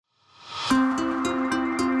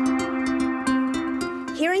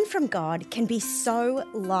from God can be so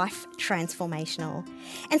life transformational.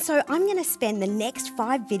 And so I'm going to spend the next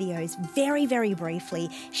 5 videos very, very briefly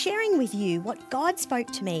sharing with you what God spoke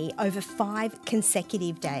to me over 5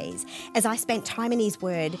 consecutive days as I spent time in His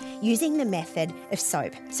Word using the method of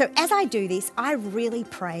SOAP. So as I do this, I really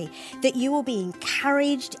pray that you will be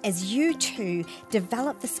encouraged as you too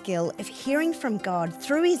develop the skill of hearing from God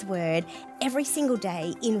through His Word every single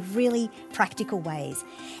day in really practical ways.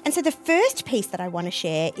 And so the first piece that I want to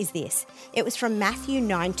share is this. It was from Matthew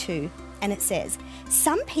 9:2, and it says,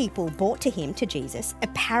 "Some people brought to him, to Jesus, a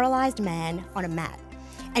paralyzed man on a mat.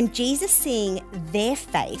 And Jesus, seeing their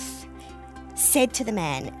faith, said to the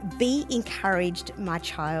man, 'Be encouraged, my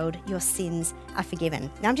child, your sins are forgiven.'"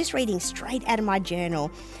 Now I'm just reading straight out of my journal.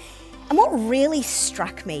 And what really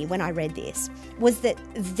struck me when I read this was that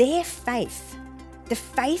their faith, the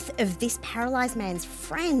faith of this paralyzed man's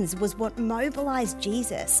friends, was what mobilized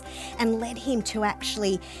Jesus and led him to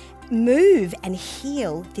actually move and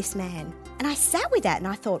heal this man. And I sat with that and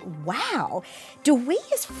I thought, wow, do we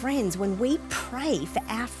as friends, when we pray for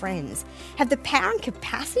our friends, have the power and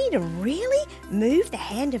capacity to really move the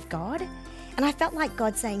hand of God? And I felt like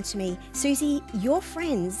God saying to me, Susie, your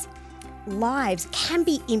friends' lives can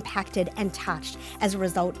be impacted and touched as a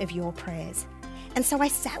result of your prayers. And so I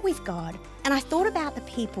sat with God and I thought about the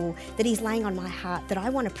people that He's laying on my heart that I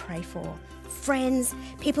want to pray for. Friends,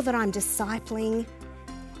 people that I'm discipling,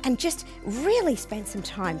 and just really spent some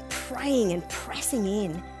time praying and pressing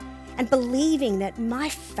in and believing that my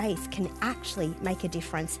faith can actually make a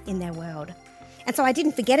difference in their world. And so I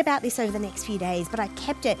didn't forget about this over the next few days, but I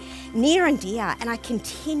kept it near and dear and I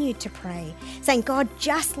continued to pray, saying, God,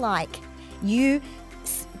 just like you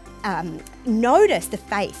notice the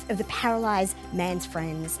faith of the paralyzed man's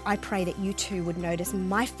friends, I pray that you too would notice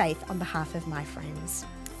my faith on behalf of my friends.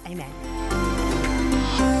 Amen.